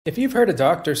If you've heard a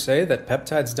doctor say that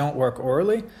peptides don't work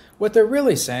orally, what they're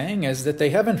really saying is that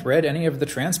they haven't read any of the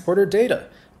transporter data,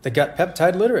 the gut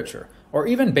peptide literature, or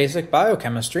even basic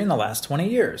biochemistry in the last 20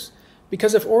 years.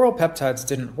 Because if oral peptides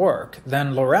didn't work,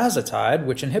 then lorazepatide,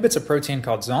 which inhibits a protein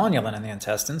called zonulin in the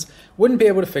intestines, wouldn't be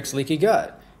able to fix leaky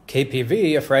gut.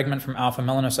 KPV, a fragment from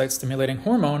alpha-melanocyte-stimulating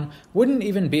hormone, wouldn't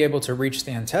even be able to reach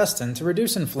the intestine to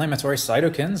reduce inflammatory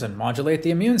cytokines and modulate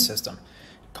the immune system.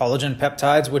 Collagen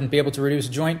peptides wouldn't be able to reduce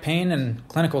joint pain in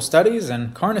clinical studies,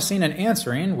 and carnosine and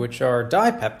anserine, which are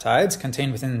dipeptides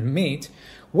contained within meat,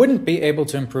 wouldn't be able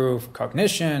to improve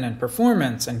cognition and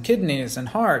performance and kidneys and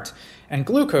heart and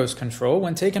glucose control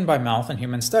when taken by mouth in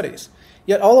human studies.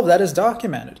 Yet all of that is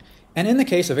documented. And in the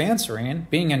case of anserine,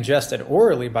 being ingested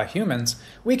orally by humans,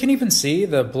 we can even see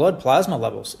the blood plasma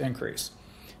levels increase.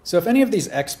 So if any of these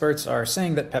experts are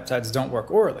saying that peptides don't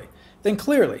work orally, then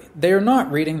clearly they are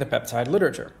not reading the peptide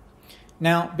literature.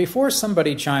 Now, before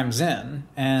somebody chimes in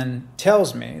and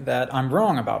tells me that I'm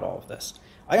wrong about all of this,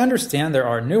 I understand there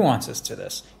are nuances to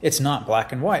this. It's not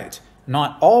black and white.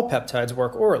 Not all peptides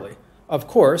work orally. Of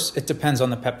course, it depends on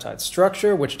the peptide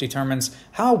structure, which determines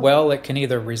how well it can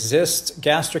either resist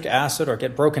gastric acid or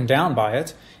get broken down by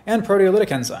it, and proteolytic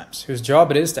enzymes, whose job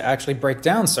it is to actually break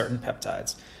down certain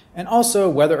peptides, and also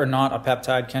whether or not a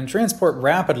peptide can transport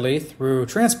rapidly through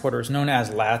transporters known as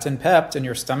LAT and PEPT in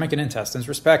your stomach and intestines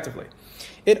respectively.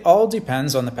 It all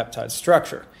depends on the peptide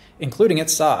structure, including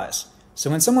its size. So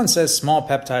when someone says small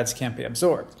peptides can't be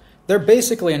absorbed, they're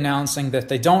basically announcing that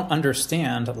they don't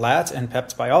understand LAT and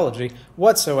PEPT biology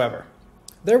whatsoever.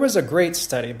 There was a great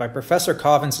study by Professor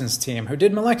Khavinson's team who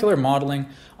did molecular modeling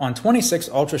on 26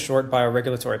 ultra-short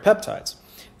bioregulatory peptides.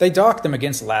 They docked them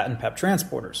against LAT and PEPT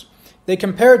transporters. They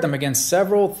compared them against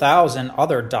several thousand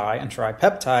other di- and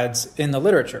tripeptides in the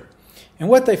literature. And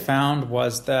what they found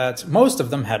was that most of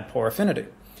them had poor affinity.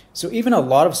 So even a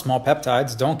lot of small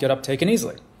peptides don't get uptaken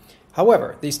easily.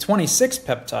 However, these 26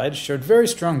 peptides showed very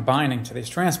strong binding to these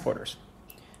transporters.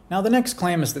 Now the next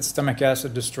claim is that stomach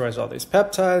acid destroys all these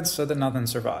peptides so that nothing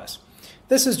survives.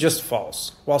 This is just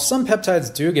false. While some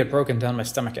peptides do get broken down by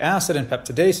stomach acid and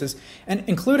peptidases, and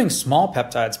including small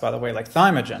peptides, by the way, like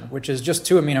thymogen, which is just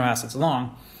 2 amino acids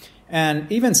long,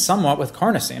 and even somewhat with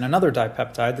carnosine, another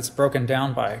dipeptide that's broken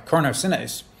down by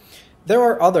carnosinase. There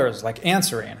are others like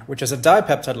anserine, which is a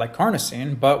dipeptide like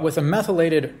carnosine, but with a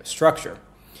methylated structure,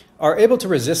 are able to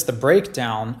resist the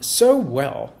breakdown so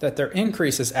well that their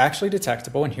increase is actually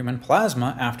detectable in human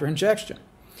plasma after injection.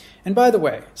 And by the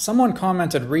way, someone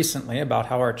commented recently about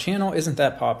how our channel isn't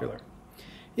that popular.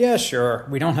 Yeah, sure,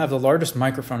 we don't have the largest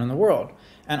microphone in the world,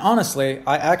 and honestly,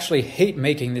 I actually hate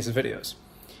making these videos.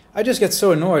 I just get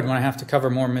so annoyed when I have to cover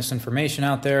more misinformation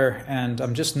out there, and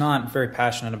I'm just not very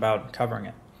passionate about covering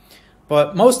it.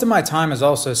 But most of my time is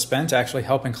also spent actually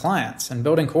helping clients and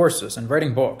building courses and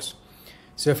writing books.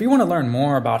 So if you want to learn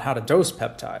more about how to dose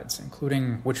peptides,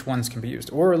 including which ones can be used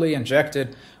orally,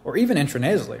 injected, or even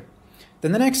intranasally,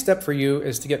 then the next step for you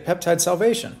is to get Peptide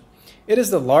Salvation. It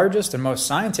is the largest and most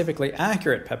scientifically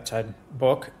accurate peptide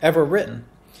book ever written,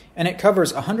 and it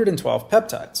covers 112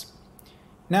 peptides.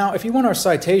 Now, if you want our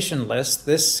citation list,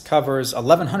 this covers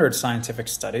 1,100 scientific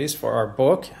studies for our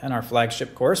book and our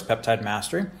flagship course, Peptide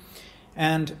Mastery,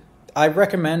 and I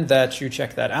recommend that you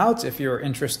check that out if you're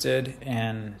interested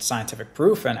in scientific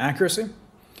proof and accuracy.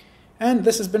 And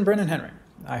this has been Brenden Henry.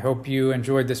 I hope you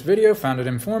enjoyed this video, found it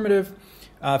informative.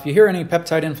 If you hear any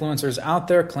peptide influencers out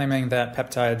there claiming that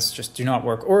peptides just do not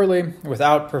work orally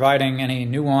without providing any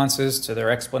nuances to their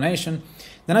explanation,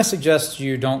 then I suggest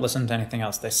you don't listen to anything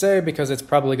else they say, because it's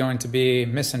probably going to be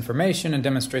misinformation and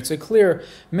demonstrates a clear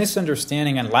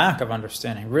misunderstanding and lack of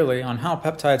understanding, really, on how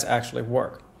peptides actually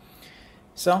work.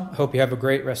 So, I hope you have a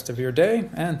great rest of your day,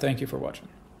 and thank you for watching.